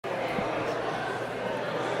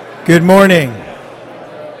Good morning.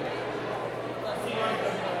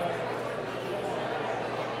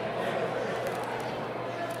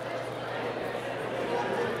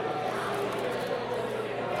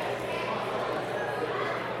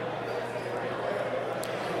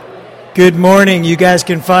 Good morning. You guys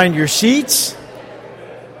can find your seats.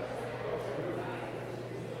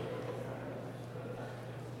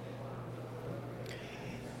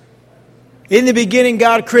 In the beginning,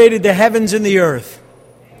 God created the heavens and the earth.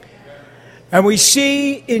 And we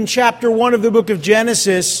see in chapter 1 of the book of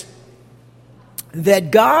Genesis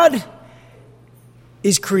that God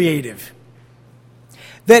is creative.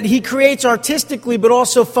 That He creates artistically but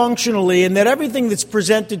also functionally, and that everything that's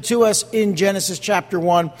presented to us in Genesis chapter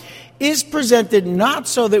 1 is presented not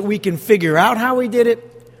so that we can figure out how He did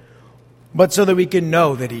it, but so that we can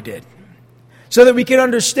know that He did. So that we can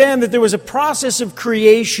understand that there was a process of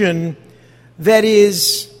creation that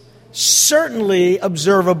is certainly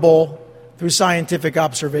observable through scientific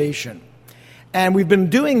observation. And we've been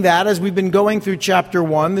doing that as we've been going through chapter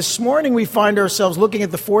 1. This morning we find ourselves looking at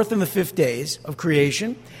the fourth and the fifth days of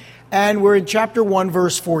creation, and we're in chapter 1,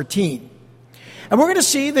 verse 14. And we're going to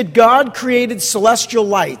see that God created celestial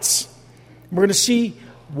lights. We're going to see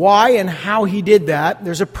why and how He did that.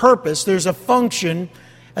 There's a purpose, there's a function,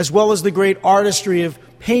 as well as the great artistry of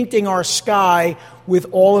painting our sky with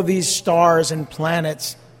all of these stars and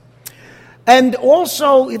planets. And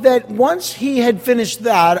also that once He had finished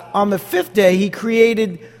that, on the fifth day He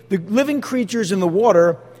created the living creatures in the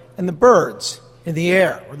water and the birds in the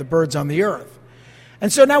air, or the birds on the earth.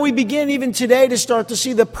 And so now we begin even today to start to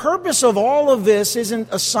see the purpose of all of this isn't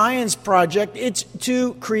a science project, it's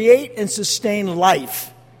to create and sustain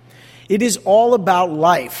life. It is all about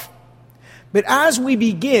life. But as we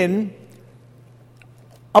begin,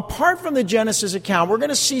 apart from the Genesis account, we're going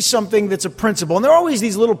to see something that's a principle. And there are always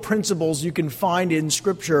these little principles you can find in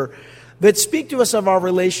Scripture that speak to us of our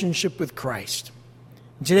relationship with Christ.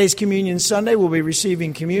 In today's Communion Sunday, we'll be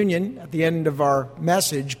receiving communion at the end of our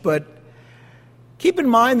message, but keep in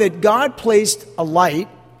mind that God placed a light,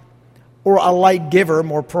 or a light giver,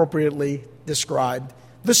 more appropriately described,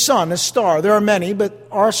 the sun, a star. There are many, but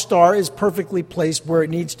our star is perfectly placed where it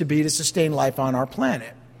needs to be to sustain life on our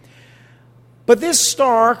planet. But this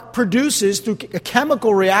star produces, through a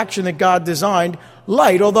chemical reaction that God designed,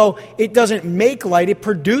 light. Although it doesn't make light, it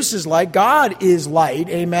produces light. God is light,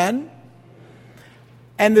 amen?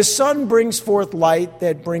 And the sun brings forth light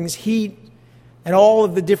that brings heat and all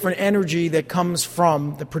of the different energy that comes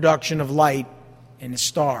from the production of light in a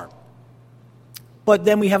star. But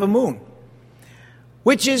then we have a moon,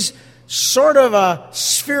 which is sort of a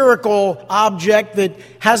spherical object that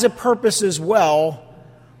has a purpose as well.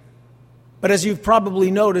 But as you've probably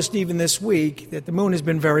noticed even this week, that the moon has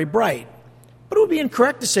been very bright. But it would be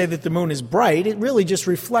incorrect to say that the moon is bright. It really just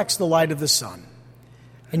reflects the light of the sun.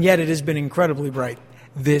 And yet it has been incredibly bright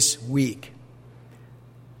this week.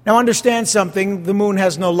 Now understand something, the moon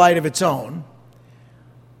has no light of its own,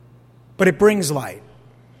 but it brings light.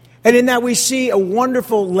 And in that we see a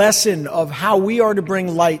wonderful lesson of how we are to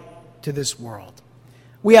bring light to this world.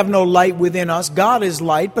 We have no light within us. God is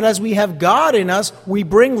light, but as we have God in us, we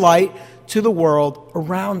bring light to the world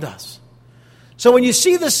around us. So when you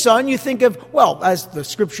see the sun, you think of, well, as the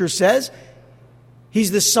Scripture says, He's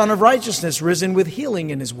the Son of righteousness, risen with healing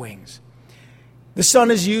in His wings. The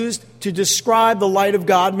sun is used to describe the light of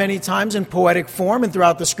God many times in poetic form and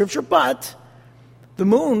throughout the Scripture, but the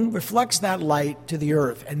moon reflects that light to the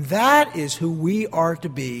earth, and that is who we are to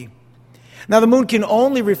be. Now, the moon can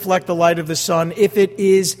only reflect the light of the sun if it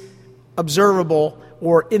is observable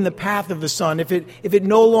or in the path of the sun. If it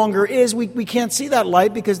no longer is, we can't see that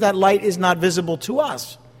light because that light is not visible to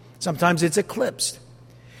us. Sometimes it's eclipsed.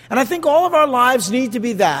 And I think all of our lives need to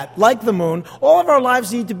be that, like the moon. All of our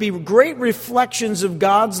lives need to be great reflections of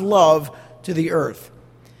God's love to the earth.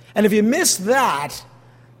 And if you miss that,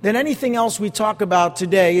 then anything else we talk about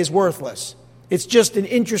today is worthless. It's just an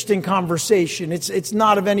interesting conversation. It's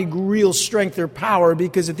not of any real strength or power,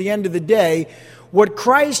 because at the end of the day, what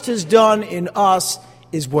Christ has done in us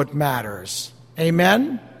is what matters.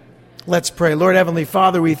 Amen? Let's pray. Lord Heavenly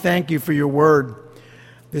Father, we thank You for Your word,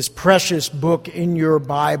 this precious book in Your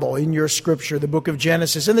Bible, in Your Scripture, the book of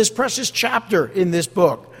Genesis, and this precious chapter in this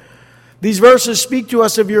book. These verses speak to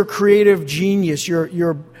us of Your creative genius,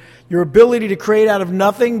 your ability to create out of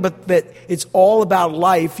nothing, but that it's all about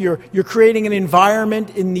life. You're creating an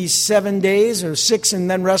environment in these 7 days, or 6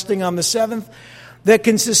 and then resting on the 7th, that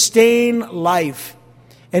can sustain life.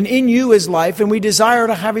 And in You is life, and we desire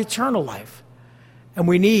to have eternal life. And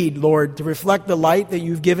we need, Lord, to reflect the light that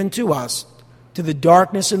You've given to us to the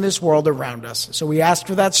darkness in this world around us. So we ask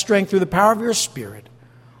for that strength through the power of Your Spirit.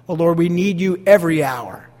 Oh, Lord, we need you every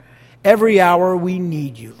hour. Every hour we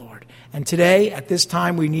need you, Lord. And today, at this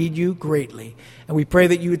time, we need you greatly. And we pray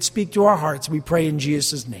that you would speak to our hearts. We pray in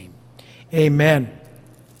Jesus' name. Amen.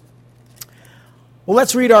 Well,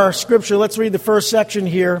 let's read our scripture. Let's read the first section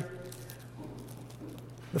here.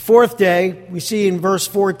 The fourth day, we see in verse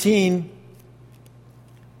 14,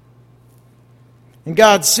 and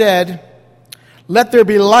God said, "Let there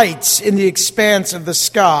be lights in the expanse of the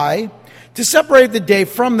sky to separate the day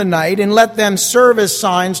from the night, and let them serve as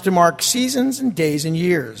signs to mark seasons and days and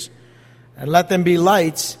years. And let them be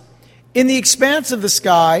lights in the expanse of the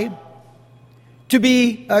sky to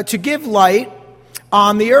give light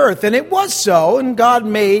on the earth." And it was so, and God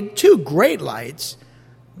made two great lights,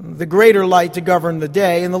 the greater light to govern the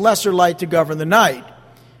day and the lesser light to govern the night.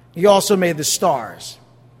 He also made the stars.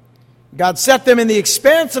 God set them in the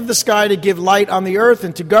expanse of the sky to give light on the earth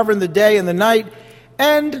and to govern the day and the night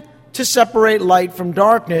and to separate light from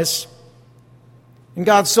darkness. And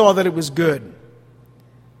God saw that it was good.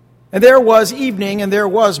 And there was evening and there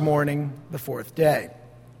was morning the fourth day.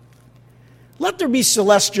 Let there be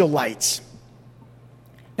celestial lights.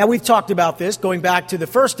 Now, we've talked about this going back to the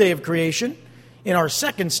first day of creation in our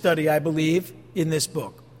second study, I believe, in this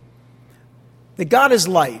book. That God is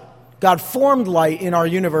light. God formed light in our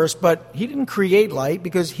universe, but he didn't create light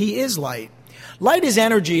because he is light. Light is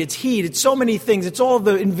energy, it's heat, it's so many things. It's all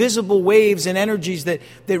the invisible waves and energies that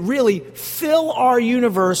really fill our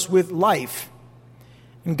universe with life.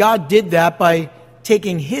 And God did that by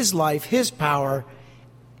taking his life, his power,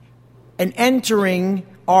 and entering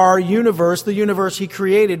our universe, the universe he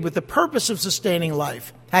created, with the purpose of sustaining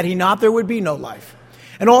life. Had he not, there would be no life.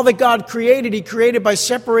 And all that God created, he created by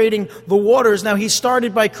separating the waters. Now, he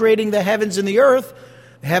started by creating the heavens and the earth,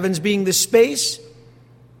 the heavens being the space,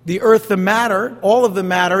 the earth the matter, all of the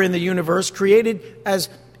matter in the universe, created as,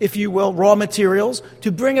 if you will, raw materials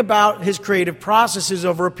to bring about his creative processes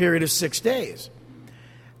over a period of 6 days.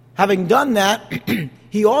 Having done that,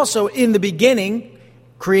 he also, in the beginning,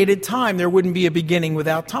 created time. There wouldn't be a beginning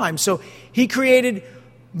without time. So he created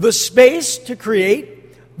the space to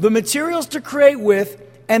create, the materials to create with,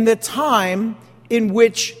 and the time in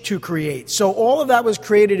which to create. So all of that was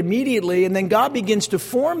created immediately, and then God begins to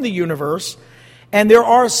form the universe. And there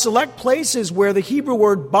are select places where the Hebrew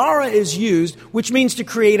word bara is used, which means to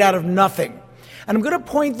create out of nothing. And I'm going to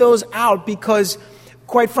point those out because,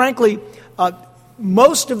 quite frankly,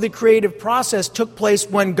 most of the creative process took place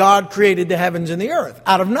when God created the heavens and the earth,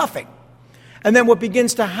 out of nothing. And then what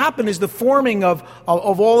begins to happen is the forming of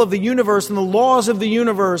all of the universe and the laws of the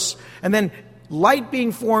universe, and then light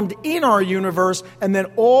being formed in our universe, and then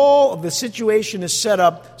all of the situation is set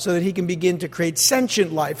up so that he can begin to create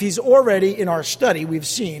sentient life. He's already, in our study, we've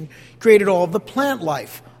seen, created all of the plant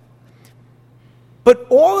life. But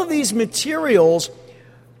all of these materials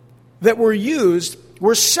that were used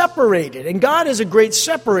were separated, and God is a great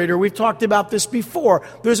separator. We've talked about this before.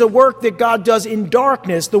 There's a work that God does in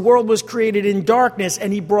darkness. The world was created in darkness,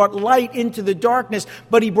 and he brought light into the darkness,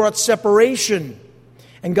 but he brought separation.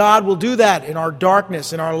 And God will do that in our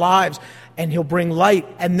darkness, in our lives, and he'll bring light,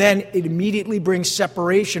 and then it immediately brings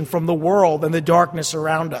separation from the world and the darkness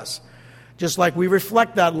around us. Just like we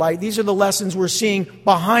reflect that light, these are the lessons we're seeing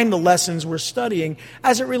behind the lessons we're studying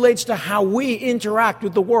as it relates to how we interact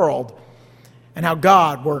with the world and how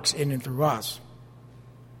God works in and through us.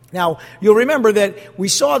 Now, you'll remember that we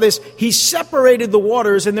saw this. He separated the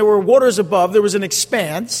waters, and there were waters above. There was an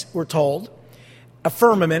expanse, we're told, a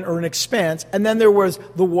firmament or an expanse, and then there was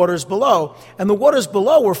the waters below. And the waters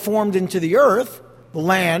below were formed into the earth, the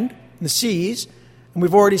land, the seas, and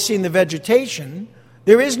we've already seen the vegetation.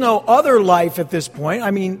 There is no other life at this point.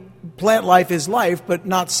 I mean, plant life is life, but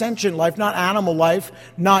not sentient life, not animal life,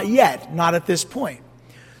 not yet, not at this point.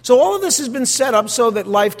 So all of this has been set up so that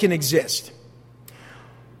life can exist.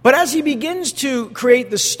 But as he begins to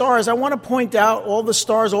create the stars, I want to point out all the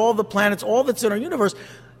stars, all the planets, all that's in our universe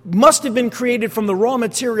must have been created from the raw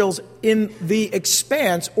materials in the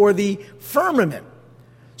expanse or the firmament.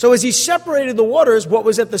 So as he separated the waters, what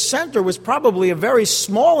was at the center was probably a very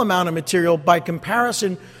small amount of material by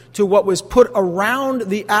comparison to what was put around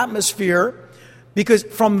the atmosphere, because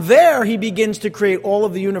from there he begins to create all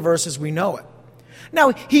of the universe as we know it. Now,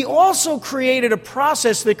 he also created a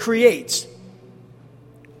process that creates.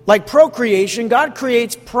 Like procreation, God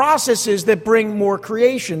creates processes that bring more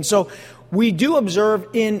creation. So we do observe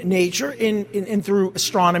in nature, in through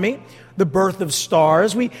astronomy, the birth of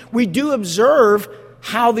stars. We do observe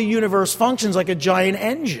how the universe functions like a giant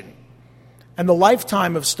engine and the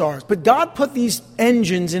lifetime of stars. But God put these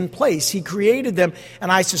engines in place. He created them,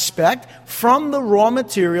 and I suspect, from the raw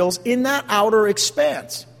materials in that outer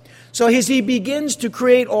expanse. So as he begins to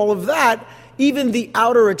create all of that, even the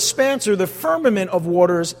outer expanse or the firmament of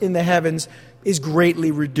waters in the heavens is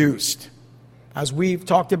greatly reduced. As we've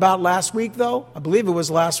talked about last week, though, I believe it was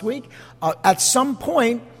last week, at some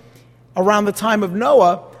point around the time of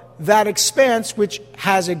Noah, that expanse, which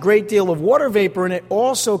has a great deal of water vapor in it,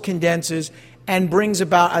 also condenses and brings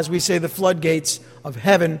about, as we say, the floodgates of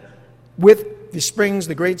heaven with the springs,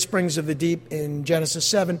 the great springs of the deep in Genesis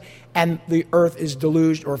 7, and the earth is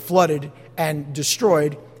deluged or flooded and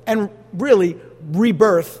destroyed and really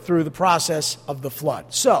rebirthed through the process of the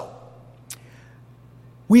flood. So,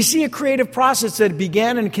 we see a creative process that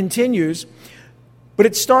began and continues, but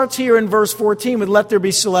it starts here in verse 14 with let there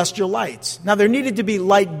be celestial lights. Now, there needed to be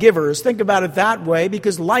light givers. Think about it that way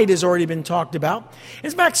because light has already been talked about.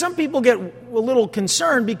 In fact, some people get a little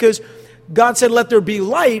concerned because God said let there be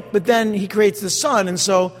light, but then he creates the sun. And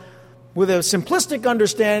so with a simplistic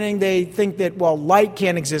understanding, they think that, well, light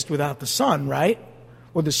can't exist without the sun, right?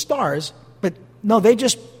 Or the stars. But no, they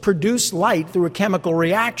just produce light through a chemical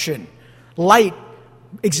reaction. Light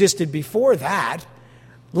existed before that.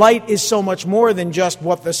 Light is so much more than just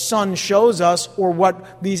what the sun shows us or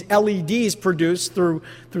what these LEDs produce through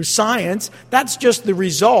science. That's just the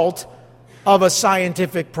result of a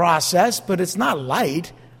scientific process, but it's not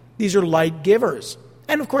light. These are light givers.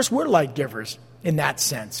 And of course, we're light givers in that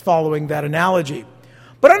sense, following that analogy.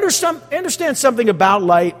 But understand something about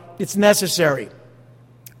light. It's necessary.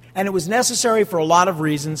 And it was necessary for a lot of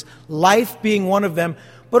reasons, life being one of them,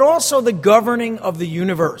 but also the governing of the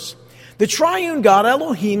universe. The triune God,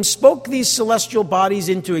 Elohim, spoke these celestial bodies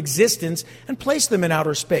into existence and placed them in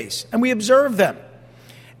outer space. And we observe them.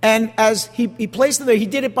 And as he placed them there, he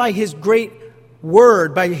did it by his great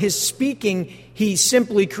word, by his speaking. He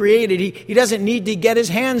simply created. He doesn't need to get his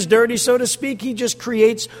hands dirty, so to speak. He just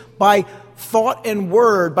creates by thought and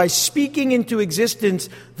word, by speaking into existence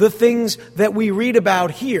the things that we read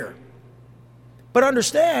about here. But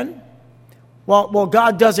understand, while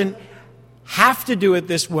God doesn't have to do it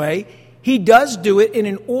this way, he does do it in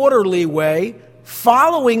an orderly way,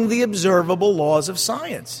 following the observable laws of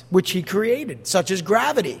science, which he created, such as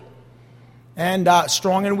gravity and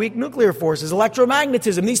strong and weak nuclear forces,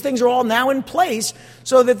 electromagnetism. These things are all now in place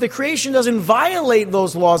so that the creation doesn't violate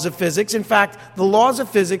those laws of physics. In fact, the laws of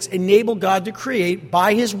physics enable God to create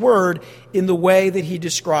by his word in the way that he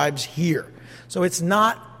describes here. So it's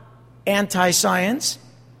not anti-science.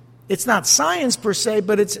 It's not science per se,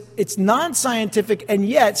 but it's non-scientific, and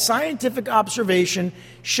yet scientific observation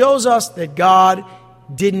shows us that God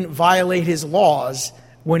didn't violate his laws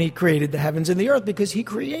when he created the heavens and the earth because he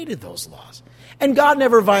created those laws. And God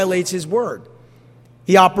never violates his word.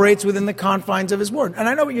 He operates within the confines of his word. And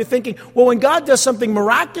I know what you're thinking, well, when God does something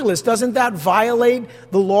miraculous, doesn't that violate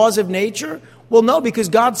the laws of nature? Well, no, because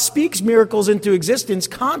God speaks miracles into existence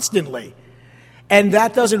constantly. And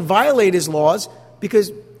that doesn't violate his laws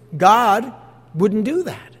because God wouldn't do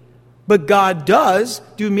that. But God does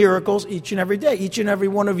do miracles each and every day. Each and every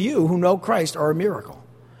one of you who know Christ are a miracle.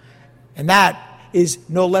 And that is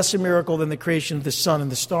no less a miracle than the creation of the sun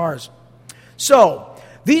and the stars. So,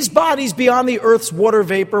 these bodies beyond the earth's water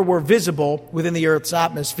vapor were visible within the earth's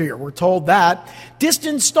atmosphere. We're told that.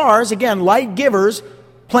 Distant stars, again, light givers,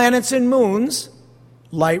 planets and moons,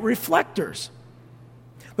 light reflectors.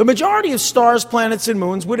 The majority of stars, planets, and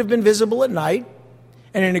moons would have been visible at night,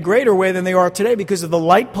 and in a greater way than they are today because of the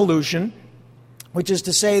light pollution, which is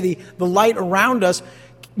to say the light around us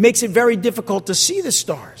makes it very difficult to see the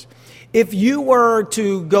stars. If you were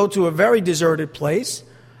to go to a very deserted place,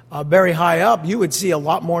 very high up, you would see a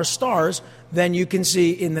lot more stars than you can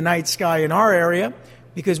see in the night sky in our area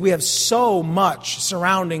because we have so much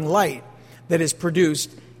surrounding light that is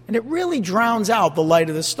produced, and it really drowns out the light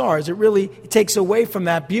of the stars. It takes away from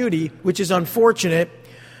that beauty, which is unfortunate.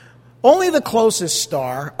 Only the closest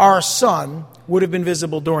star, our sun, would have been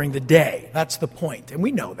visible during the day. That's the point, and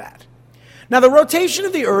we know that. Now, the rotation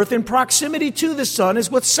of the earth in proximity to the sun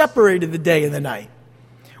is what separated the day and the night.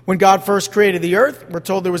 When God first created the earth, we're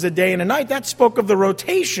told there was a day and a night. That spoke of the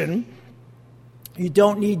rotation. You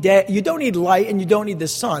don't need light, and you don't need the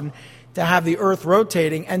sun to have the earth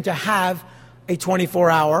rotating and to have a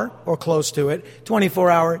 24-hour, or close to it,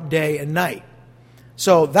 24-hour day and night.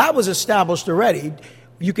 So that was established already.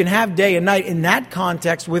 You can have day and night in that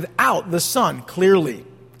context without the sun, clearly,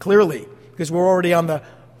 because we're already on the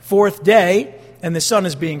fourth day and the sun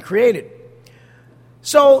is being created.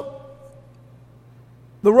 So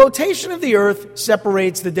the rotation of the earth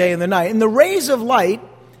separates the day and the night. And the rays of light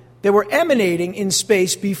that were emanating in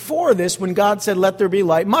space before this, when God said, let there be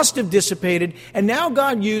light, must have dissipated. And now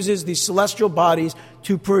God uses these celestial bodies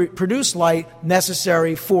to produce light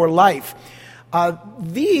necessary for life.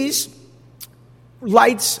 These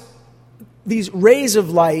lights, these rays of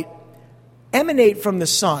light, emanate from the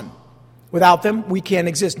sun. Without them, we can't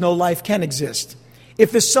exist. No life can exist.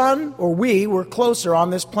 If the sun, or we, were closer on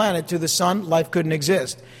this planet to the sun, life couldn't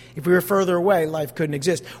exist. If we were further away, life couldn't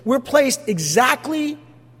exist. We're placed exactly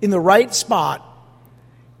in the right spot,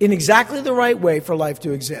 in exactly the right way for life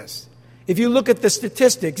to exist. If you look at the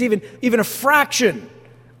statistics, even a fraction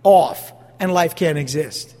off, and life can't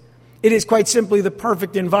exist. It is quite simply the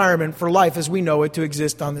perfect environment for life as we know it to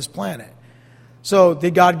exist on this planet. So,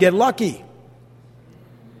 did God get lucky?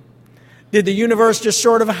 Did the universe just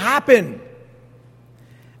sort of happen?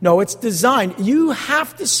 No, it's designed. You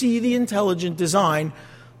have to see the intelligent design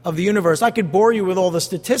of the universe. I could bore you with all the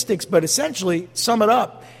statistics, but essentially, sum it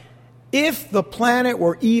up. If the planet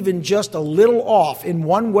were even just a little off in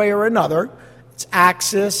one way or another, its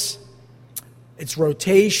axis, its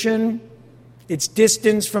rotation, its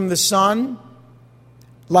distance from the sun,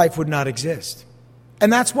 life would not exist.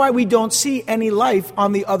 And that's why we don't see any life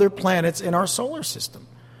on the other planets in our solar system.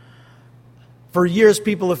 For years,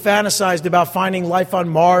 people have fantasized about finding life on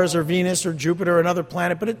Mars or Venus or Jupiter or another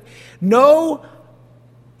planet, but no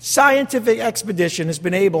scientific expedition has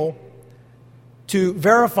been able to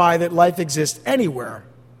verify that life exists anywhere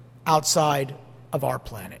outside of our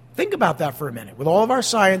planet. Think about that for a minute. With all of our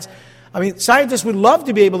science, scientists would love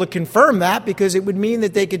to be able to confirm that because it would mean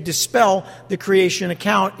that they could dispel the creation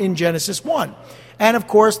account in Genesis 1. And of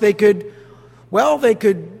course, they could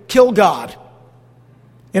kill God.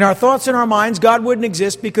 In our thoughts and our minds, God wouldn't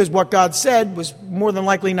exist because what God said was more than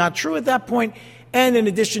likely not true at that point. And in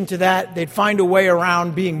addition to that, they'd find a way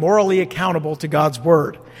around being morally accountable to God's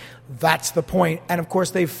word. That's the point. And of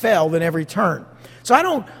course, they've failed in every turn. So I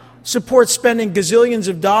don't support spending gazillions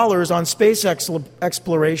of dollars on space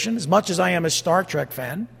exploration as much as I am a Star Trek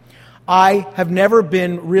fan. I have never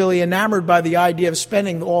been really enamored by the idea of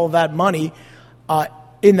spending all that money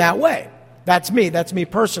in that way. That's me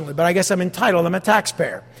personally, but I guess I'm entitled. I'm a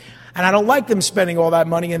taxpayer. And I don't like them spending all that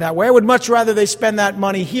money in that way. I would much rather they spend that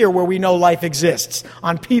money here where we know life exists,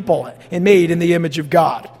 on people and made in the image of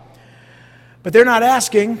God. But they're not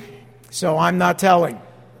asking, so I'm not telling.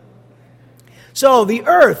 So the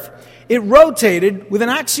earth, it rotated with an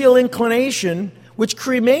axial inclination which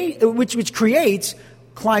creates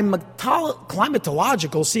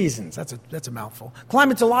climatological seasons. That's a mouthful.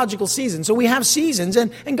 Climatological seasons. So we have seasons,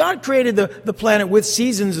 and God created the planet with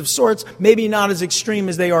seasons of sorts, maybe not as extreme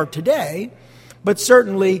as they are today, but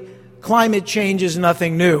certainly climate change is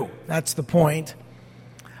nothing new. That's the point.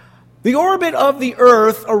 The orbit of the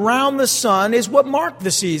earth around the sun is what marked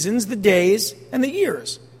the seasons, the days, and the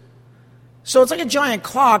years. So it's like a giant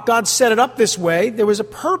clock. God set it up this way. There was a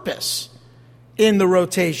purpose in the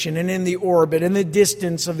rotation and in the orbit and the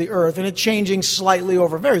distance of the earth and it changing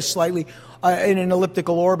very slightly in an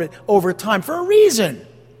elliptical orbit over time for a reason.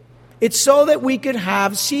 It's so that we could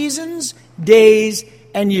have seasons, days,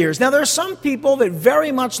 and years. Now, there are some people that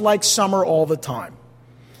very much like summer all the time.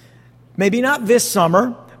 Maybe not this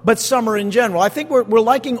summer, but summer in general. I think we're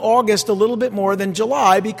liking August a little bit more than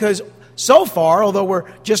July because so far, although we're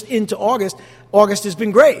just into August has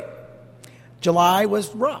been great. July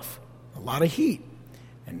was rough. A lot of heat.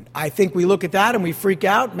 And I think we look at that and we freak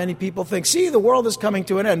out. Many people think, see, the world is coming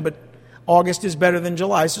to an end, but August is better than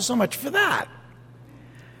July, so much for that.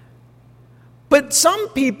 But some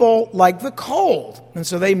people like the cold, and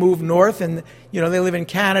so they move north, and they live in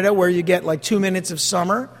Canada where you get like 2 minutes of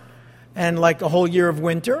summer and like a whole year of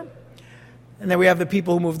winter. And then we have the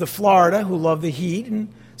people who move to Florida who love the heat,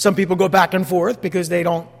 and some people go back and forth because they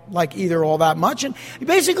don't like either all that much. And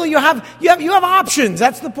basically you have options.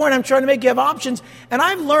 That's the point I'm trying to make. You have options. And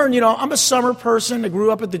I've learned, I'm a summer person. I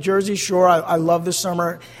grew up at the Jersey Shore. I love the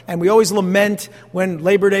summer. And we always lament when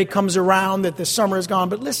Labor Day comes around that the summer is gone.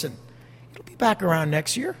 But listen, it'll be back around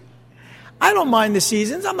next year. I don't mind the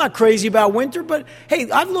seasons. I'm not crazy about winter. But hey,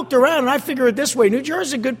 I've looked around and I figure it this way. New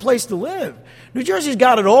Jersey's a good place to live. New Jersey's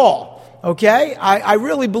got it all. Okay? I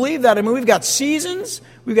really believe that. We've got seasons.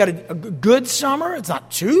 We've got a good summer. It's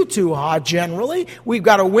not too hot generally. We've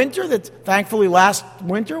got a winter that, thankfully, last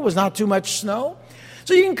winter was not too much snow.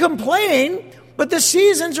 So you can complain, but the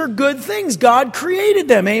seasons are good things. God created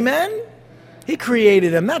them. Amen? He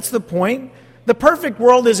created them. That's the point. The perfect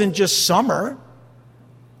world isn't just summer.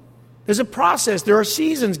 There's a process. There are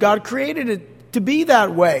seasons. God created it to be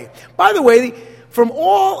that way. By the way, from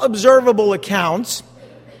all observable accounts,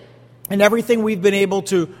 and everything we've been able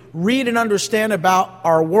to read and understand about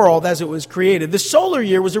our world as it was created, the solar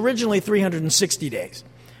year was originally 360 days.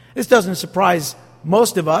 This doesn't surprise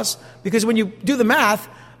most of us because when you do the math,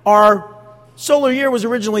 our solar year was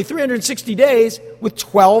originally 360 days with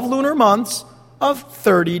 12 lunar months, of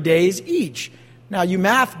 30 days each. Now, you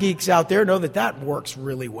math geeks out there know that that works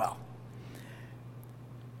really well.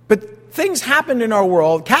 But things happened in our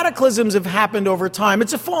world. Cataclysms have happened over time.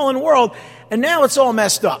 It's a fallen world, and now it's all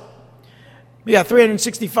messed up. Yeah,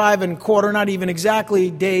 365 and a quarter, not even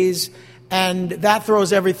exactly, days, and that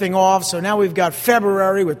throws everything off. So now we've got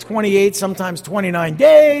February with 28, sometimes 29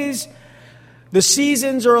 days. The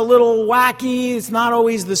seasons are a little wacky. It's not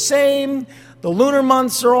always the same. The lunar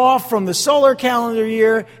months are off from the solar calendar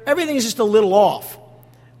year. Everything is just a little off.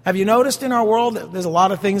 Have you noticed in our world that there's a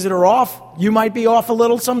lot of things that are off? You might be off a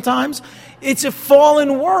little sometimes. It's a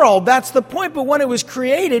fallen world. That's the point. But when it was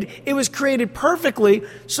created perfectly.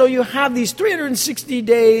 So you have these 360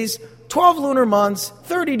 days, 12 lunar months,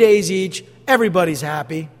 30 days each. Everybody's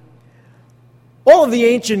happy. All of the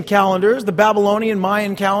ancient calendars, the Babylonian,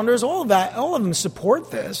 Mayan calendars, all of them support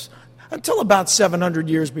this until about 700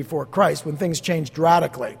 years before Christ, when things changed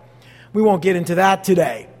radically. We won't get into that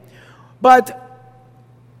today. But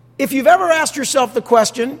if you've ever asked yourself the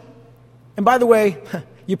question, and by the way,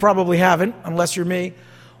 you probably haven't, unless you're me,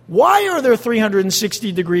 why are there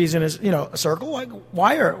 360 degrees in a circle? Like,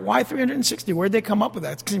 why 360? Where'd they come up with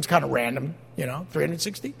that? It seems kind of random,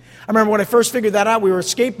 360. I remember when I first figured that out, we were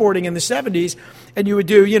skateboarding in the 70s, and you would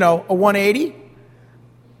do, a 180.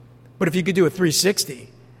 But if you could do a 360,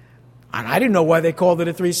 and I didn't know why they called it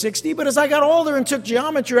a 360, but as I got older and took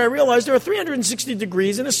geometry, I realized there are 360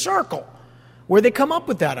 degrees in a circle. Where'd they come up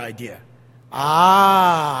with that idea?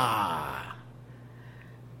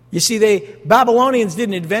 You see, Babylonians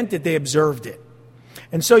didn't invent it, they observed it.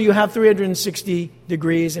 And so you have 360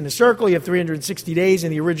 degrees in a circle, you have 360 days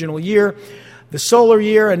in the original year, the solar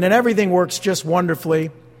year, and then everything works just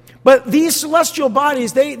wonderfully. But these celestial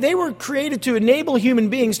bodies, they were created to enable human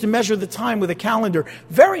beings to measure the time with a calendar.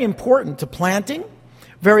 Very important to planting,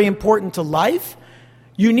 very important to life.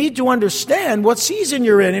 You need to understand what season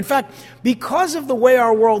you're in. In fact, because of the way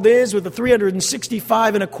our world is with the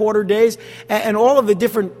 365 and a quarter days and all of the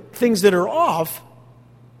different things that are off,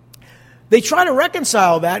 they try to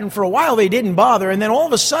reconcile that, and for a while they didn't bother, and then all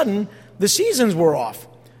of a sudden the seasons were off.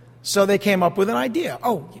 So they came up with an idea.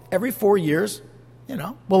 Every 4 years,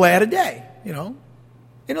 we'll add a day,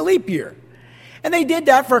 in a leap year. And they did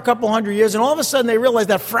that for a couple hundred years, and all of a sudden they realized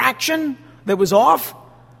that fraction that was off,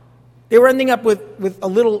 they were ending up with a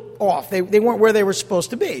little off. They weren't where they were supposed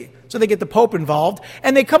to be. So they get the Pope involved,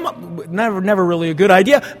 and they come up, never really a good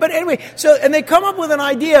idea. But anyway, and they come up with an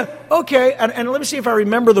idea, okay, and let me see if I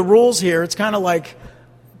remember the rules here. It's kind of like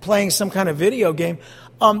playing some kind of video game.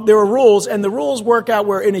 There are rules, and the rules work out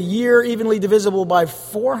where in a year evenly divisible by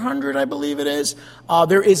 400, I believe it is,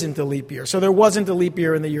 there isn't a leap year. So there wasn't a leap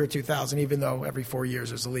year in the year 2000, even though every 4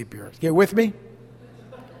 years is a leap year. You with me?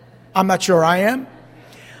 I'm not sure I am.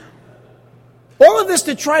 All of this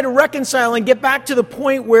to try to reconcile and get back to the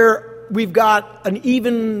point where we've got an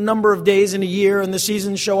even number of days in a year and the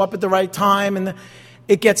seasons show up at the right time and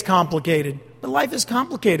it gets complicated. But life is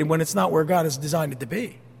complicated when it's not where God has designed it to be.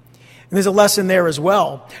 And there's a lesson there as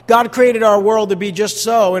well. God created our world to be just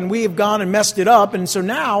so, and we have gone and messed it up. And so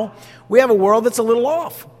now we have a world that's a little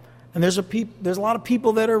off. And there's a lot of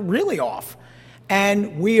people that are really off.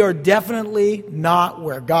 And we are definitely not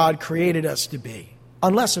where God created us to be.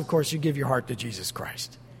 Unless, of course, you give your heart to Jesus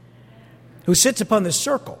Christ, who sits upon the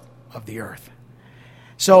circle of the earth.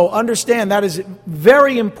 So understand that is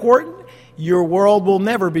very important. Your world will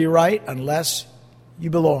never be right unless you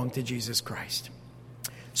belong to Jesus Christ.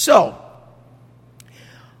 So,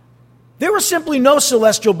 there were simply no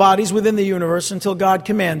celestial bodies within the universe until God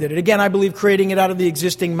commanded it. Again, I believe creating it out of the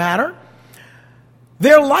existing matter.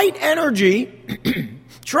 Their light energy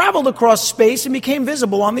traveled across space and became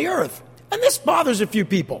visible on the earth. And this bothers a few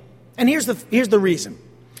people. And here's the reason.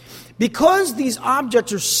 Because these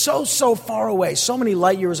objects are so far away, so many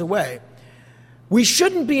light years away, we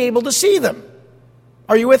shouldn't be able to see them.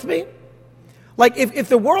 Are you with me? Like if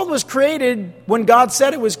the world was created when God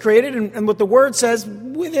said it was created, and what the Word says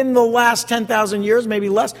within the last 10,000 years, maybe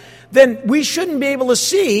less, then we shouldn't be able to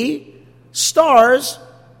see stars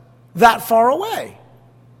that far away.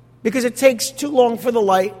 Because it takes too long for the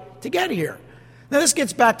light to get here. Now, this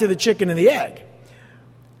gets back to the chicken and the egg.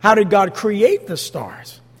 How did God create the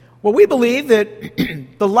stars? Well, we believe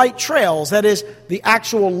that the light trails, that is, the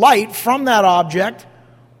actual light from that object,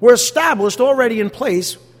 were established already in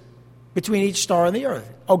place between each star and the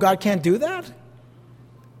earth. Oh, God can't do that?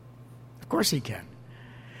 Of course He can.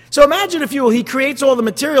 So imagine, if you will, He creates all the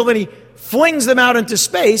material, then He flings them out into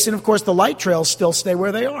space, and of course the light trails still stay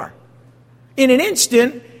where they are. In an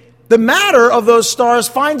instant, the matter of those stars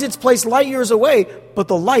finds its place light years away, but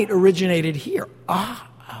the light originated here.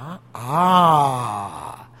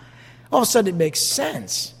 all of a sudden it makes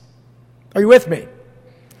sense. Are you with me?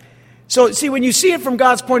 So, see, when you see it from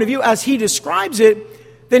God's point of view as He describes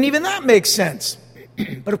it, then even that makes sense.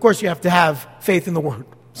 But of course, you have to have faith in the Word.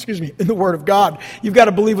 In the Word of God. You've got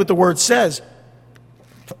to believe what the Word says.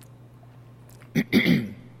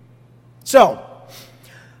 So,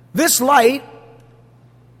 this light,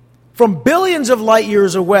 from billions of light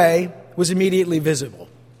years away, was immediately visible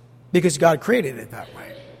because God created it that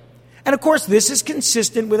way. And of course, this is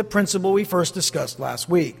consistent with a principle we first discussed last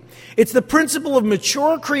week. It's the principle of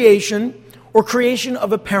mature creation or creation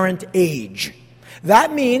of apparent age.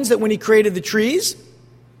 That means that when He created the trees,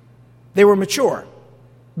 they were mature,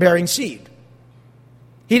 bearing seed.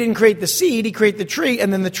 He didn't create the seed, He created the tree,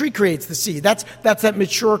 and then the tree creates the seed. That's that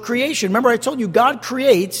mature creation. Remember, I told you God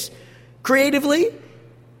creates creatively,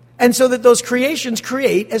 and so that those creations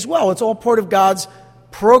create as well. It's all part of God's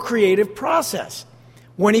procreative process.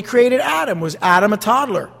 When He created Adam, was Adam a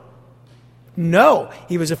toddler? No,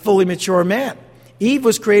 he was a fully mature man. Eve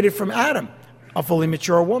was created from Adam, a fully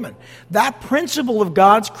mature woman. That principle of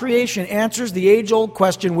God's creation answers the age-old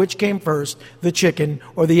question, which came first, the chicken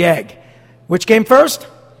or the egg? Which came first?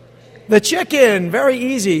 The chicken. Very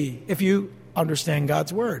easy if you understand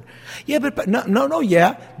God's word. Yeah, but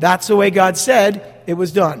no, that's the way God said it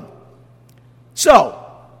was done. So,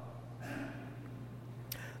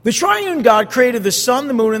 the triune God created the sun,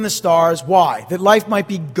 the moon, and the stars. Why? That life might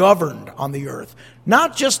be governed on the earth.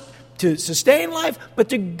 Not just to sustain life, but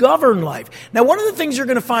to govern life. Now, one of the things you're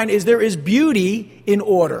going to find is there is beauty in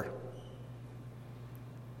order.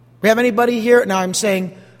 We have anybody here? Now, I'm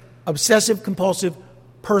saying obsessive-compulsive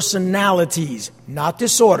personalities, not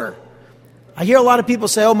disorder. I hear a lot of people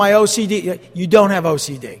say, oh, my OCD. You don't have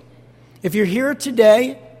OCD. If you're here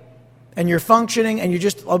today and you're functioning and you're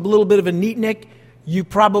just a little bit of a neatnik, you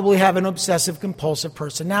probably have an obsessive-compulsive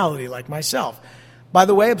personality like myself. By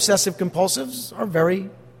the way, obsessive-compulsives are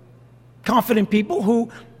very confident people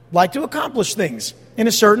who like to accomplish things in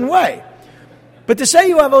a certain way. But to say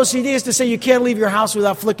you have OCD is to say you can't leave your house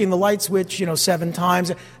without flicking the light switch, 7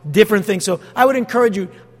 times, different things. So I would encourage you,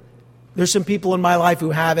 there's some people in my life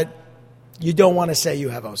who have it. You don't want to say you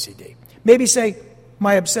have OCD. Maybe say,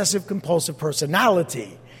 my obsessive-compulsive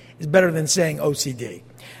personality is better than saying OCD.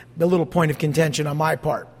 A little point of contention on my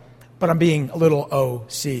part, but I'm being a little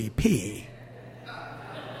OCP.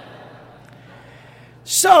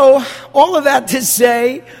 So, all of that to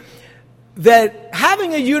say that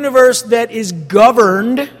having a universe that is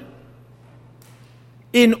governed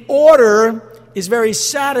in order is very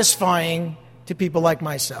satisfying to people like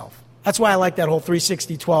myself. That's why I like that whole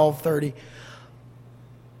 360, 12, 30.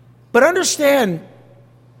 But understand,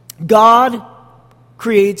 God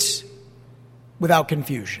creates without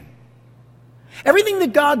confusion. Everything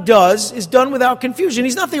that God does is done without confusion.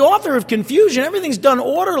 He's not the author of confusion. Everything's done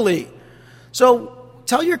orderly. So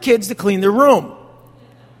tell your kids to clean their room.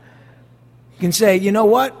 You can say, you know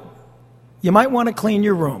what? You might want to clean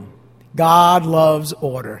your room. God loves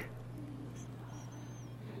order.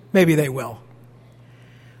 Maybe they will.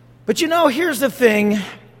 But here's the thing.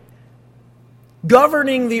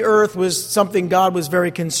 Governing the earth was something God was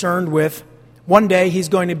very concerned with. One day He's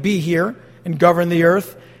going to be here and govern the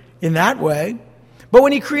earth in that way. But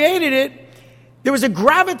when He created it, there was a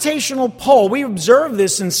gravitational pull. We observe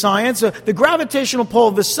this in science. The gravitational pull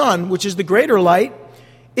of the sun, which is the greater light,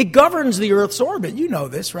 it governs the earth's orbit. You know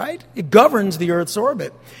this, right? It governs the earth's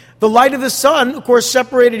orbit. The light of the sun, of course,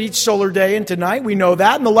 separated each solar day into night. We know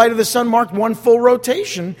that. And the light of the sun marked one full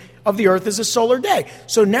rotation of the earth as a solar day.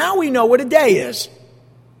 So now we know what a day is.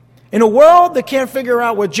 In a world that can't figure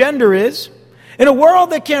out what gender is, in a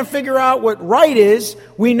world that can't figure out what right is,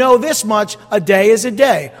 we know this much: a day is a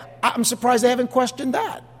day. I'm surprised they haven't questioned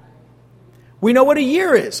that. We know what a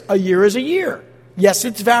year is. A year is a year. Yes,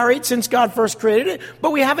 it's varied since God first created it,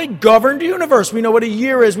 but we have a governed universe. We know what a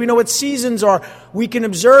year is. We know what seasons are. We can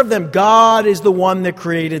observe them. God is the one that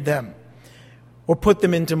created them or put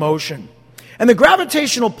them into motion. And the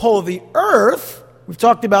gravitational pull of the earth, we've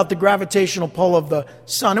talked about the gravitational pull of the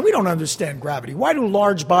sun, and we don't understand gravity. Why do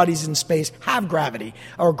large bodies in space have gravity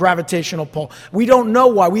or gravitational pull? We don't know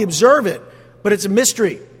why. We observe it, but it's a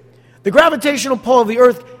mystery. The gravitational pull of the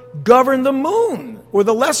earth governed the moon, or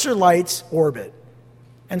the lesser light's orbit.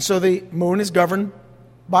 And so the moon is governed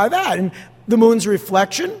by that. And the moon's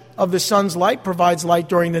reflection of the sun's light provides light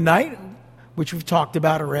during the night, which we've talked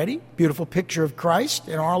about already. Beautiful picture of Christ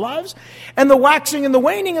in our lives. And the waxing and the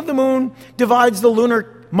waning of the moon divides the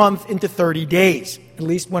lunar month into 30 days, at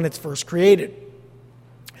least when it's first created.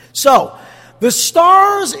 So, the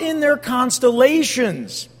stars in their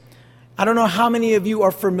constellations. I don't know how many of you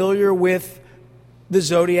are familiar with the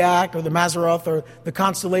zodiac or the Mazzaroth or the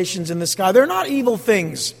constellations in the sky. They're not evil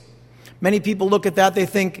things. Many people look at that, they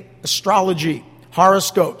think astrology,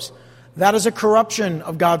 horoscopes. That is a corruption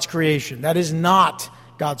of God's creation. That is not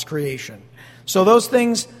God's creation. So those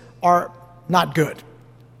things are not good.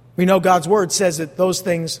 We know God's word says that those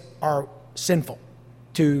things are sinful.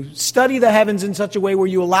 To study the heavens in such a way where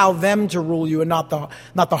you allow them to rule you and not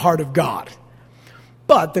the heart of God.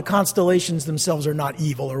 But the constellations themselves are not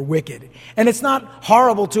evil or wicked. And it's not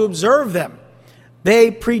horrible to observe them.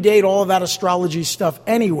 They predate all of that astrology stuff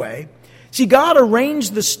anyway. See, God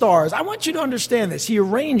arranged the stars. I want you to understand this. He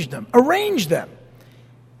arranged them.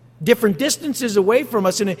 Different distances away from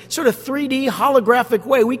us in a sort of 3D holographic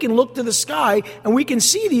way. We can look to the sky and we can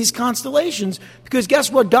see these constellations because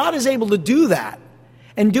guess what? God is able to do that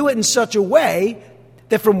and do it in such a way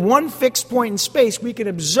that from one fixed point in space, we can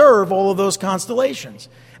observe all of those constellations.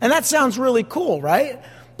 And that sounds really cool, right?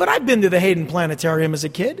 But I've been to the Hayden Planetarium as a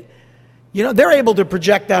kid. You know, they're able to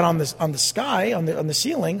project that on the sky, on the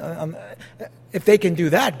ceiling. If they can do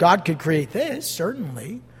that, God could create this,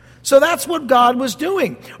 certainly. So that's what God was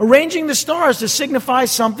doing, arranging the stars to signify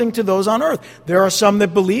something to those on earth. There are some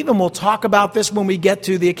that believe, and we'll talk about this when we get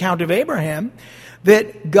to the account of Abraham,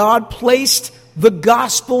 that God placed the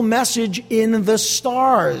gospel message in the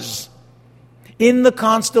stars, in the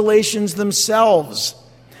constellations themselves.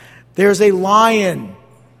 There's a lion,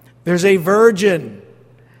 there's a virgin.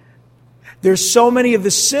 There's so many of the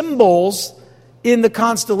symbols in the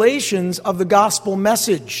constellations of the gospel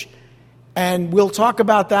message. And we'll talk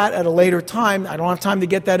about that at a later time. I don't have time to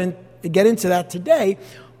get into that today.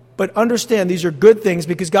 But understand these are good things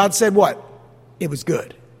because God said what? It was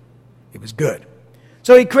good. It was good.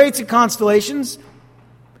 So he creates the constellations.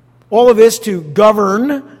 All of this to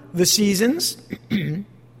govern the seasons.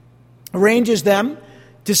 Arranges them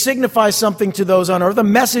to signify something to those on earth. A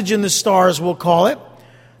message in the stars, we'll call it.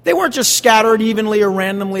 They weren't just scattered evenly or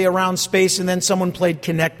randomly around space and then someone played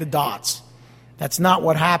connect the dots. That's not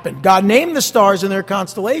what happened. God named the stars in their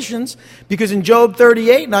constellations because in Job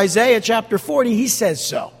 38 and Isaiah chapter 40, he says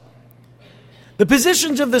so. The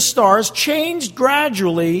positions of the stars changed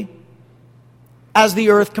gradually as the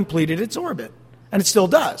earth completed its orbit. And it still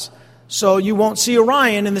does. So you won't see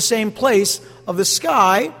Orion in the same place of the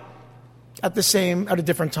sky at a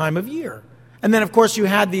different time of year. And then, of course, you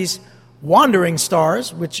had these wandering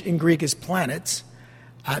stars, which in Greek is planets.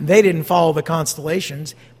 They didn't follow the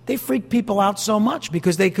constellations. They freaked people out so much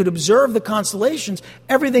because they could observe the constellations.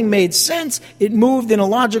 Everything made sense. It moved in a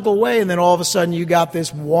logical way. And then all of a sudden you got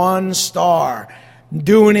this one star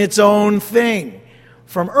doing its own thing.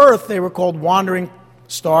 From Earth, they were called wandering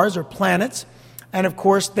stars or planets. And of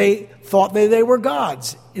course, they thought they were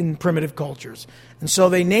gods in primitive cultures. And so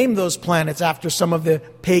they named those planets after some of the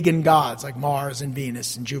pagan gods like Mars and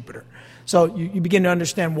Venus and Jupiter. So you begin to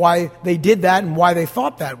understand why they did that and why they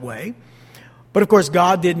thought that way. But of course,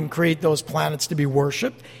 God didn't create those planets to be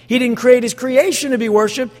worshipped. He didn't create his creation to be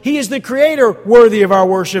worshipped. He is the creator worthy of our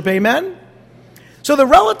worship. Amen? So the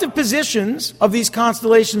relative positions of these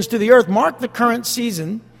constellations to the earth mark the current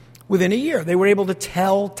season within a year. They were able to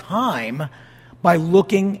tell time by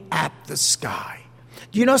looking at the sky.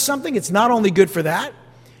 Do you know something? It's not only good for that,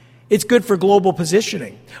 it's good for global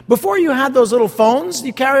positioning. Before you had those little phones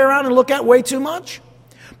you carry around and look at way too much,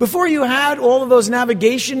 before you had all of those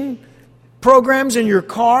navigation programs in your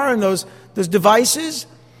car and those devices,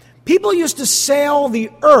 people used to sail the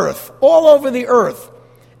earth, all over the earth.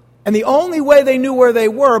 And the only way they knew where they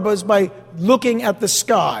were was by looking at the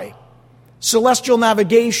sky. Celestial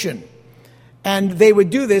navigation. And they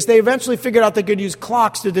would do this. They eventually figured out they could use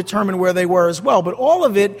clocks to determine where they were as well. But all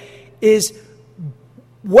of it is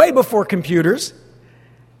way before computers.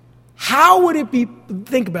 How would it be,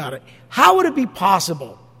 think about it, how would it be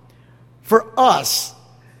possible for us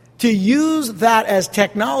to use that as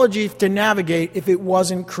technology to navigate if it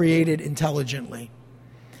wasn't created intelligently?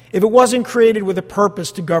 If it wasn't created with a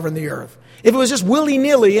purpose to govern the earth? If it was just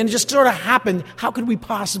willy-nilly and just sort of happened, how could we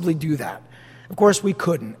possibly do that? Of course, we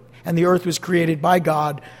couldn't. And the earth was created by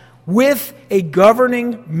God with a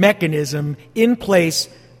governing mechanism in place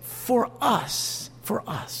for us. For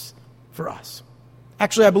us. For us.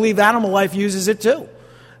 Actually, I believe animal life uses it too.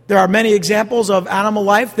 There are many examples of animal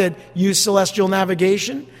life that use celestial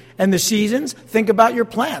navigation and the seasons. Think about your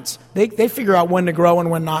plants. They figure out when to grow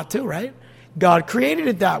and when not to, right? God created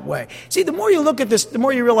it that way. See, the more you look at this, the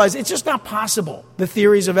more you realize it's just not possible. The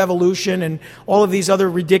theories of evolution and all of these other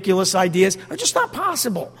ridiculous ideas are just not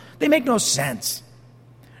possible. They make no sense.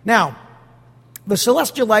 Now, the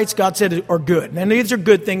celestial lights, God said, are good. And these are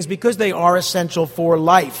good things because they are essential for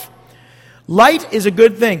life. Light is a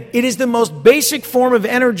good thing. It is the most basic form of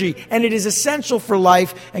energy, and it is essential for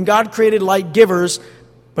life, and God created light givers,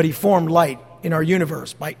 but He formed light in our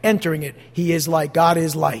universe. By entering it, He is light. God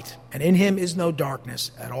is light, and in Him is no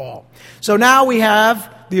darkness at all. So now we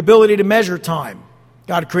have the ability to measure time.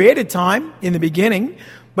 God created time in the beginning,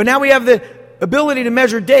 but now we have the ability to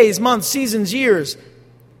measure days, months, seasons, years. And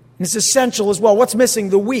it's essential as well. What's missing?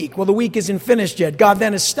 The week. Well, the week isn't finished yet. God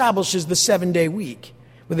then establishes the 7-day week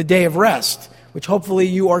with a day of rest, which hopefully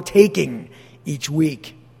you are taking each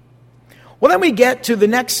week. Well, then we get to the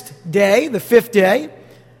next day, the 5th day,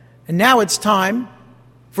 and now it's time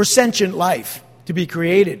for sentient life to be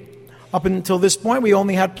created. Up until this point, we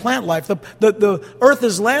only had plant life. The earth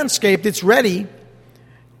is landscaped, it's ready.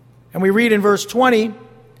 And we read in verse 20,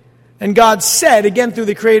 and God said, again through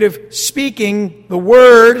the creative speaking, the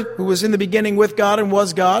Word, who was in the beginning with God and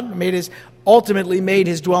was God, ultimately made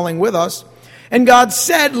His dwelling with us. And God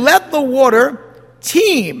said, let the water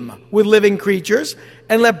teem with living creatures,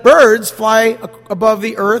 and let birds fly above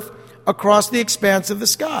the earth across the expanse of the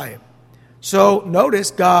sky. So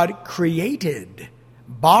notice God created,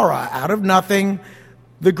 bara, out of nothing,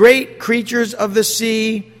 the great creatures of the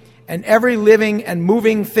sea, and every living and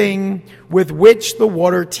moving thing with which the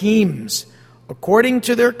water teems, according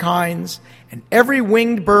to their kinds, and every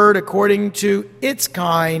winged bird according to its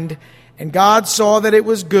kind. And God saw that it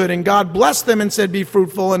was good, and God blessed them and said, be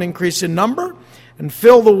fruitful and increase in number, and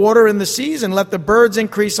fill the water in the seas, and let the birds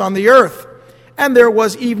increase on the earth. And there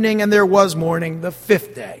was evening and there was morning, the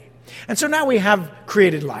 5th day. And so now we have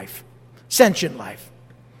created life, sentient life.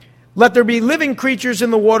 Let there be living creatures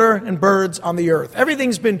in the water and birds on the earth.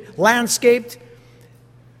 Everything's been landscaped,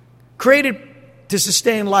 created to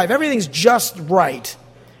sustain life. Everything's just right.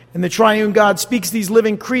 And the triune God speaks these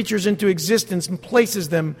living creatures into existence and places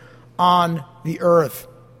them on the earth.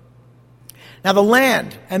 Now the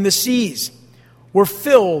land and the seas were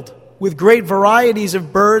filled with great varieties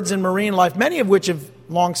of birds and marine life, many of which have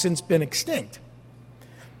long since been extinct.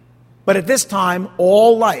 But at this time,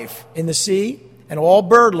 all life in the sea and all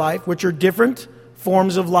bird life, which are different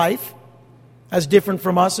forms of life, as different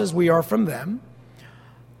from us as we are from them,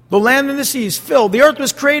 the land and the seas filled. The earth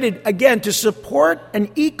was created, again, to support an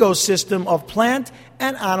ecosystem of plant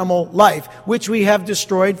and animal life, which we have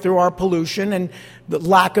destroyed through our pollution and the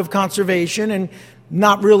lack of conservation and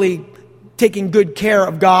not really taking good care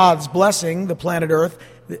of God's blessing, the planet Earth.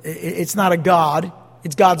 It's not a God.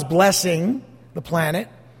 It's God's blessing, the planet.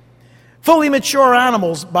 Fully mature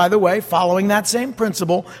animals, by the way, following that same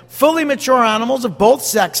principle, fully mature animals of both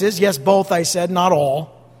sexes, yes, both, I said, not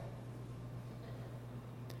all.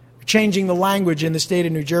 Changing the language in the state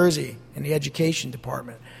of New Jersey in the education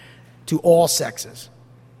department to all sexes.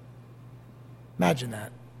 Imagine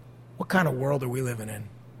that. What kind of world are we living in?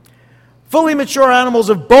 Fully mature animals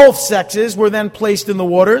of both sexes were then placed in the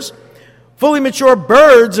waters. Fully mature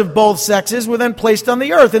birds of both sexes were then placed on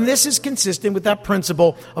the earth. And this is consistent with that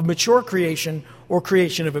principle of mature creation or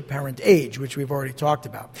creation of apparent age, which we've already talked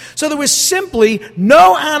about. So there was simply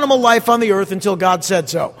no animal life on the earth until God said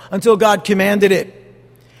so, until God commanded it.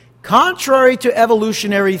 Contrary to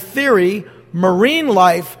evolutionary theory, marine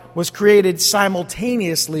life was created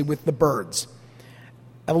simultaneously with the birds.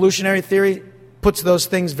 Evolutionary theory puts those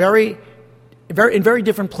things in very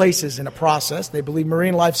different places in a process. They believe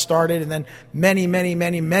marine life started, and then many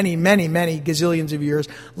gazillions of years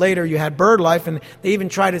later you had bird life, and they even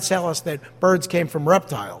try to tell us that birds came from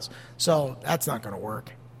reptiles. So that's not going to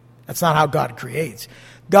work. That's not how God creates.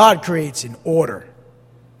 God creates in order,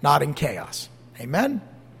 not in chaos. Amen?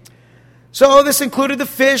 So this included the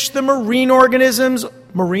fish, the marine organisms,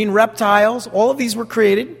 marine reptiles. All of these were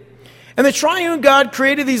created. And the triune God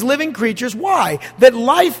created these living creatures. Why? That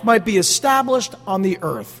life might be established on the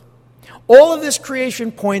earth. All of this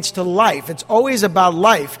creation points to life. It's always about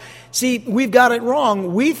life. See, we've got it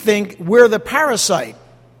wrong. We think we're the parasite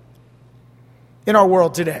in our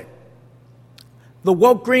world today. The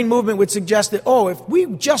woke green movement would suggest that, if we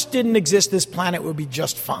just didn't exist, this planet would be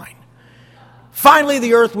just fine. Finally,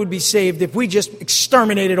 the earth would be saved if we just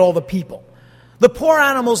exterminated all the people. The poor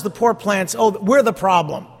animals, the poor plants, we're the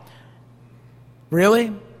problem.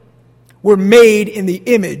 Really? We're made in the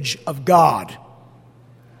image of God.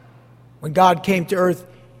 When God came to earth,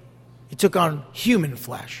 He took on human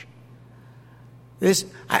flesh.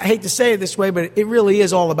 I hate to say it this way, but it really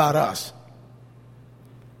is all about us.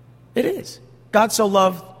 It is. God so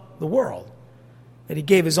loved the world that He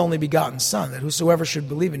gave His only begotten Son, that whosoever should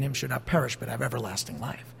believe in Him should not perish but have everlasting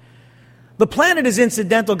life. The planet is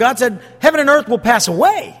incidental. God said, heaven and earth will pass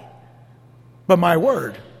away, but my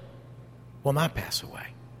word will not pass away.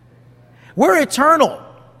 We're eternal.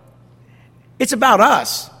 It's about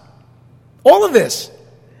us. All of this.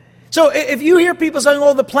 So if you hear people saying,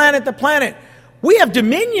 oh, the planet, we have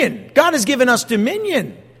dominion. God has given us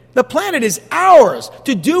dominion. The planet is ours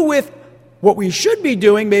to do with what we should be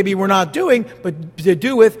doing, maybe we're not doing, but to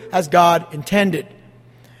do with as God intended.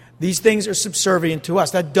 These things are subservient to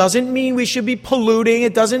us. That doesn't mean we should be polluting.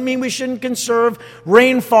 It doesn't mean we shouldn't conserve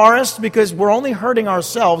rainforests because we're only hurting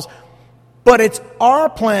ourselves. But it's our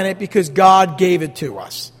planet because God gave it to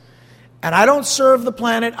us. And I don't serve the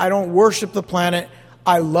planet. I don't worship the planet.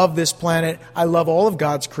 I love this planet. I love all of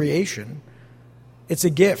God's creation. It's a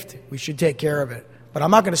gift. We should take care of it. But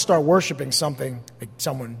I'm not going to start worshiping something that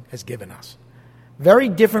someone has given us. Very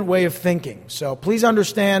different way of thinking. So please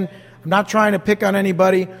understand, I'm not trying to pick on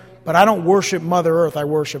anybody, but I don't worship Mother Earth. I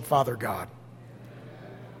worship Father God.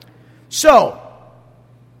 So,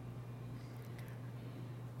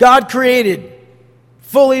 God created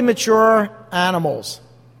fully mature animals.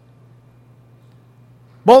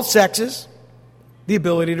 Both sexes, the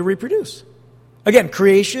ability to reproduce. Again,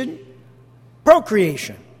 creation,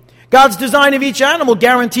 procreation. God's design of each animal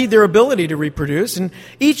guaranteed their ability to reproduce, and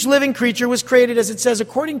each living creature was created, as it says,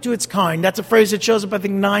 according to its kind. That's a phrase that shows up, I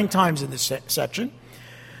think, 9 times in this section.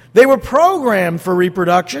 They were programmed for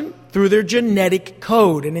reproduction through their genetic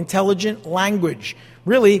code, an intelligent language,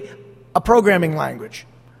 really a programming language.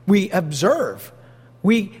 We observe.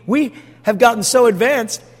 We have gotten so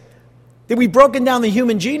advanced that we've broken down the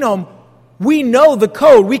human genome. We know the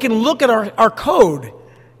code. We can look at our code.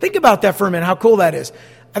 Think about that for a minute, how cool that is.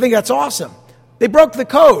 I think that's awesome. They broke the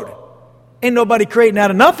code. Ain't nobody creating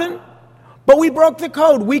out of nothing. But we broke the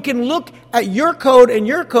code. We can look at your code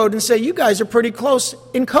and say, you guys are pretty close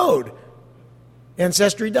in code.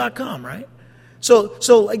 Ancestry.com, right? So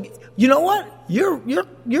you know what?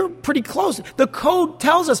 You're pretty close. The code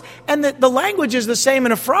tells us, and the language is the same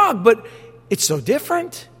in a frog, but it's so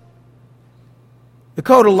different. The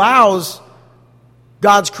code allows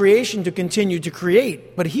God's creation to continue to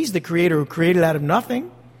create, but He's the creator who created out of nothing.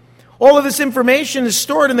 All of this information is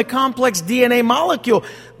stored in the complex DNA molecule.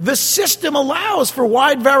 The system allows for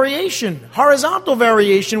wide variation, horizontal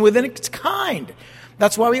variation within its kind.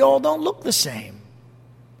 That's why we all don't look the same.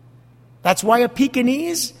 That's why a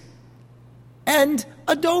Pekingese and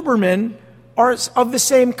a Doberman are of the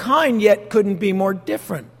same kind, yet couldn't be more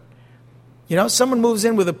different. You know, someone moves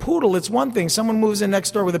in with a poodle, it's one thing. Someone moves in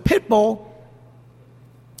next door with a pit bull,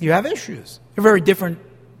 you have issues. They're very different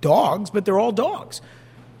dogs, but they're all dogs.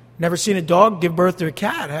 Never seen a dog give birth to a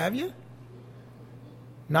cat, have you?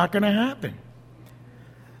 Not going to happen.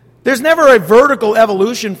 There's never a vertical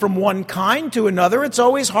evolution from one kind to another. It's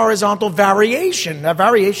always horizontal variation. Now,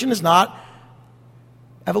 variation is not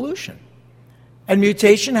evolution. And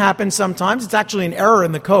mutation happens sometimes. It's actually an error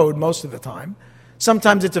in the code most of the time.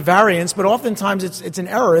 Sometimes it's a variance, but oftentimes it's an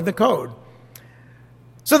error in the code.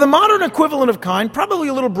 So the modern equivalent of kind, probably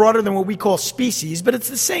a little broader than what we call species, but it's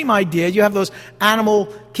the same idea. You have those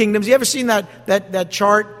animal kingdoms. You ever seen that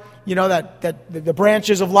chart, you know, the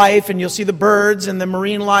branches of life, and you'll see the birds and the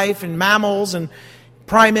marine life and mammals and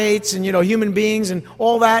primates and, you know, human beings and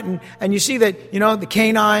all that. And you see that, you know, the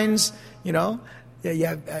canines, you know, you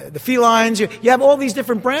have the felines. You have all these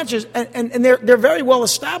different branches, and they're very well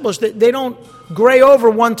established. That they don't gray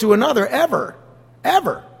over one to another ever.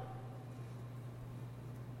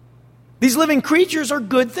 These living creatures are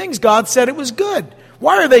good things. God said it was good.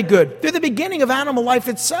 Why are they good? They're the beginning of animal life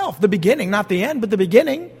itself. The beginning, not the end, but the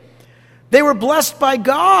beginning. They were blessed by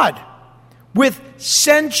God with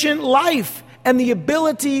sentient life and the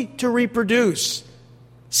ability to reproduce.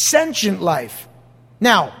 Sentient life.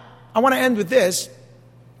 Now, I want to end with this,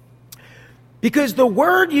 because the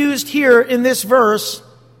word used here in this verse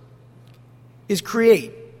is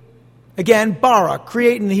create. Again, bara,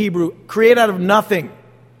 create in the Hebrew, create out of nothing.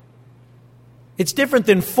 It's different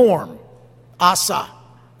than form, asa,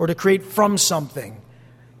 or to create from something.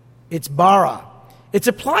 It's bara. It's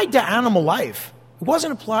applied to animal life. It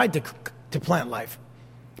wasn't applied to plant life.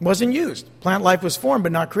 It wasn't used. Plant life was formed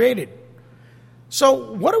but not created.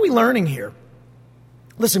 So what are we learning here?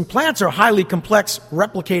 Listen, plants are highly complex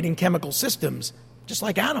replicating chemical systems, just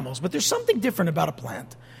like animals, but there's something different about a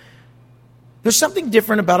plant. There's something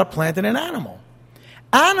different about a plant than an animal.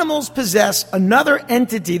 Animals possess another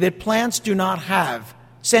entity that plants do not have,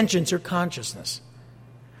 sentience or consciousness.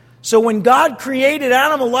 So when God created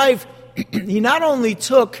animal life, He not only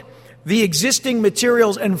took the existing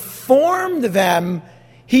materials and formed them,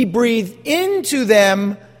 He breathed into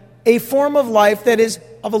them a form of life that is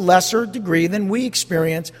of a lesser degree than we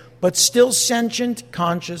experience, but still sentient,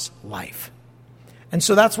 conscious life. And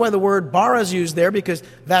so that's why the word bara is used there, because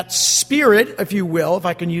that spirit, if you will, if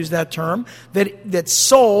I can use that term, that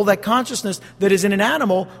soul, that consciousness that is in an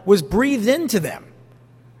animal was breathed into them.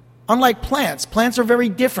 Unlike plants. Plants are very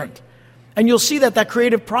different. And you'll see that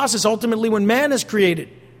creative process ultimately when man is created.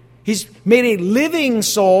 He's made a living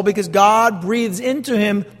soul because God breathes into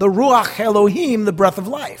him the Ruach Elohim, the breath of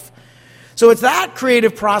life. So it's that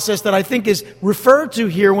creative process that I think is referred to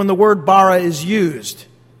here when the word bara is used.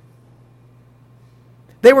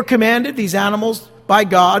 They were commanded, these animals, by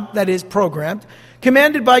God, that is, programmed,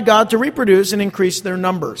 commanded by God to reproduce and increase their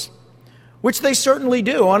numbers, which they certainly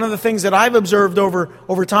do. One of the things that I've observed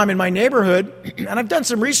over time in my neighborhood, and I've done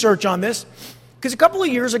some research on this, because a couple of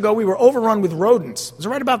years ago we were overrun with rodents. It was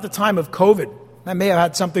right about the time of COVID. That may have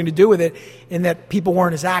had something to do with it in that people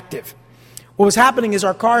weren't as active. What was happening is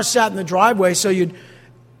our cars sat in the driveway, so you'd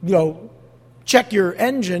check your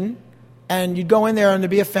engine, and you'd go in there and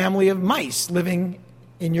there'd be a family of mice living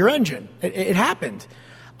in your engine. It happened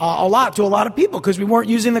to a lot of people because we weren't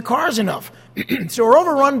using the cars enough. So we're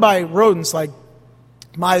overrun by rodents like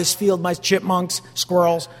mice, field mice, chipmunks,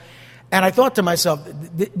 squirrels. And I thought to myself,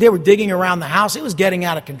 they were digging around the house. It was getting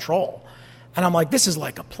out of control. And I'm like, this is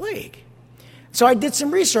like a plague. So I did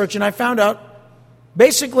some research and I found out,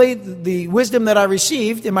 basically, the wisdom that I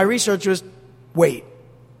received in my research was, wait.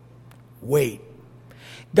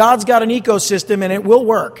 God's got an ecosystem and it will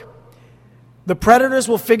work. The predators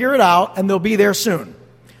will figure it out, and they'll be there soon.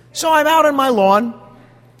 So I'm out on my lawn,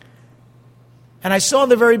 and I saw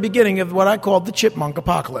the very beginning of what I called the chipmunk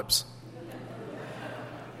apocalypse.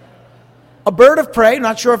 A bird of prey,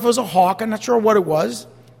 not sure if it was a hawk, I'm not sure what it was,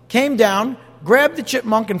 came down, grabbed the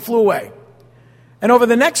chipmunk, and flew away. And over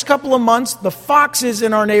the next couple of months, the foxes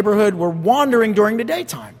in our neighborhood were wandering during the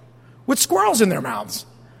daytime with squirrels in their mouths.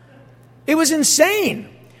 It was insane.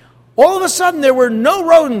 All of a sudden, there were no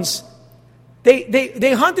rodents.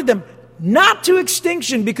 They hunted them, not to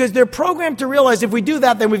extinction, because they're programmed to realize if we do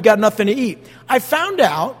that, then we've got nothing to eat. I found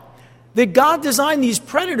out that God designed these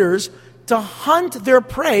predators to hunt their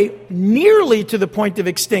prey nearly to the point of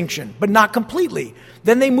extinction, but not completely.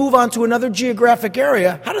 Then they move on to another geographic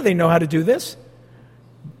area. How do they know how to do this?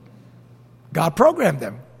 God programmed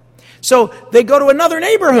them. So they go to another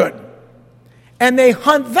neighborhood, and they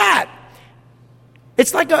hunt that.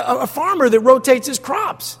 It's like a farmer that rotates his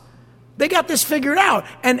crops. They got this figured out.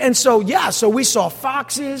 And so we saw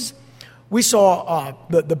foxes. We saw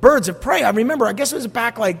the birds of prey. I remember, I guess it was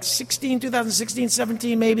back like 2016,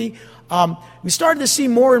 17 maybe. We started to see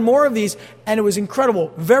more and more of these, and it was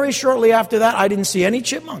incredible. Very shortly after that, I didn't see any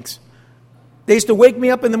chipmunks. They used to wake me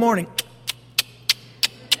up in the morning.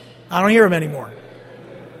 I don't hear them anymore.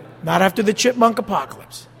 Not after the chipmunk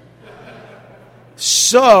apocalypse.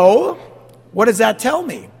 So, what does that tell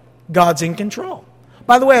me? God's in control.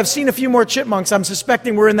 By the way, I've seen a few more chipmunks. I'm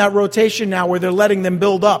suspecting we're in that rotation now where they're letting them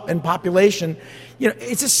build up in population.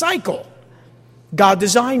 It's a cycle. God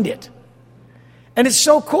designed it. And it's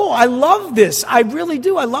so cool. I love this. I really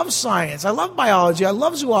do. I love science. I love biology. I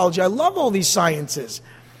love zoology. I love all these sciences.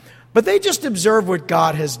 But they just observe what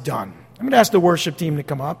God has done. I'm going to ask the worship team to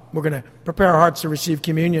come up. We're going to prepare our hearts to receive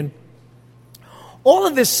communion. All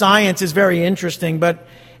of this science is very interesting, but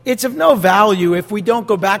it's of no value if we don't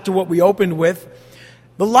go back to what we opened with.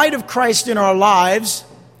 The light of Christ in our lives,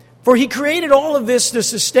 for he created all of this to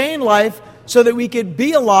sustain life so that we could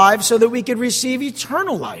be alive, so that we could receive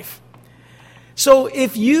eternal life. So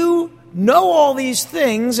if you know all these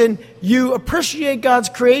things and you appreciate God's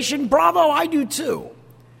creation, bravo, I do too.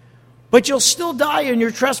 But you'll still die in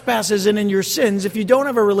your trespasses and in your sins if you don't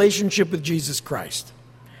have a relationship with Jesus Christ,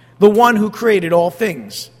 the one who created all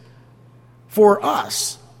things for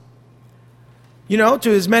us.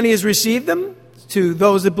 To as many as received them, to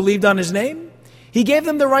those that believed on his name, he gave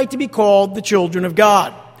them the right to be called the children of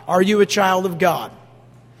God. Are you a child of God?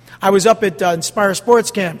 I was up at Inspire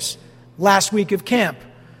Sports Camps last week of camp,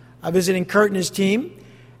 visiting Kurt and his team,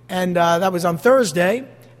 and that was on Thursday.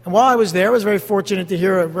 And while I was there, I was very fortunate to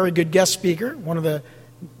hear a very good guest speaker, one of the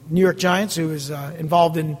New York Giants who was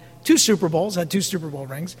involved in 2 Super Bowls, had 2 Super Bowl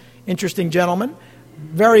rings. Interesting gentleman,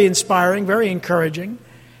 very inspiring, very encouraging.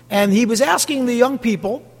 And he was asking the young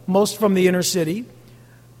people, most from the inner city,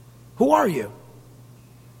 who are you?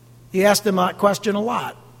 He asked them that question a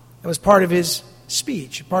lot. It was part of his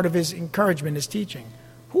speech, part of his encouragement, his teaching.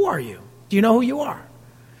 Who are you? Do you know who you are?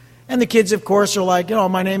 And the kids, of course, are like,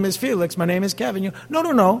 my name is Felix, my name is Kevin.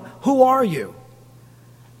 No. Who are you?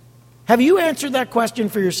 Have you answered that question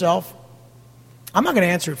for yourself? I'm not going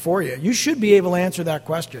to answer it for you. You should be able to answer that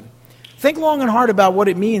question. Think long and hard about what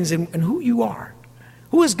it means and who you are.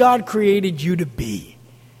 Who has God created you to be?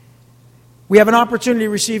 We have an opportunity to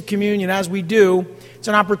receive communion. As we do, it's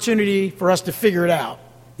an opportunity for us to figure it out,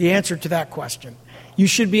 the answer to that question. You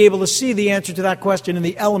should be able to see the answer to that question in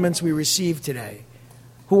the elements we receive today.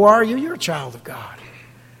 Who are you? You're a child of God.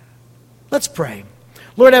 Let's pray.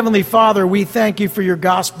 Lord Heavenly Father, we thank you for your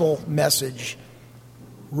gospel message,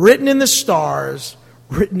 written in the stars,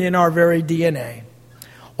 written in our very DNA.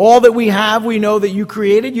 All that we have, we know that you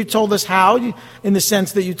created. You told us how, in the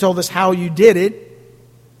sense that you told us how you did it.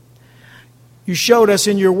 You showed us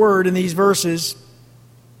in your word, in these verses,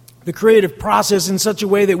 the creative process in such a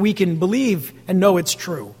way that we can believe and know it's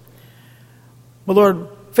true. But Lord,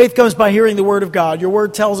 faith comes by hearing the word of God. Your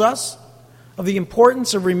word tells us of the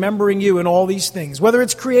importance of remembering you in all these things, whether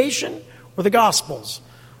it's creation or the Gospels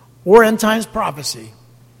or end times prophecy.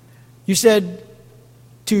 You said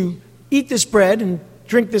to eat this bread and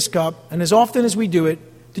drink this cup, and as often as we do it,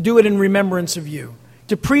 to do it in remembrance of you,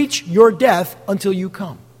 to preach your death until you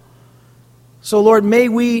come. So Lord, may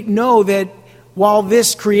we know that while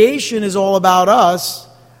this creation is all about us,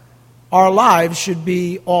 our lives should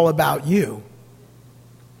be all about you.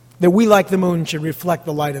 That we, like the moon, should reflect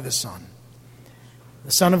the light of the sun.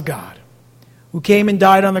 The Son of God, who came and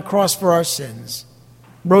died on the cross for our sins,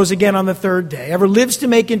 rose again on the third day, ever lives to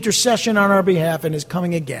make intercession on our behalf, and is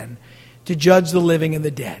coming again to judge the living and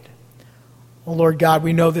the dead. Oh Lord God,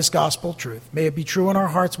 we know this gospel truth. May it be true in our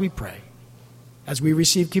hearts, we pray, as we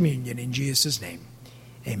receive communion in Jesus' name.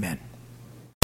 Amen.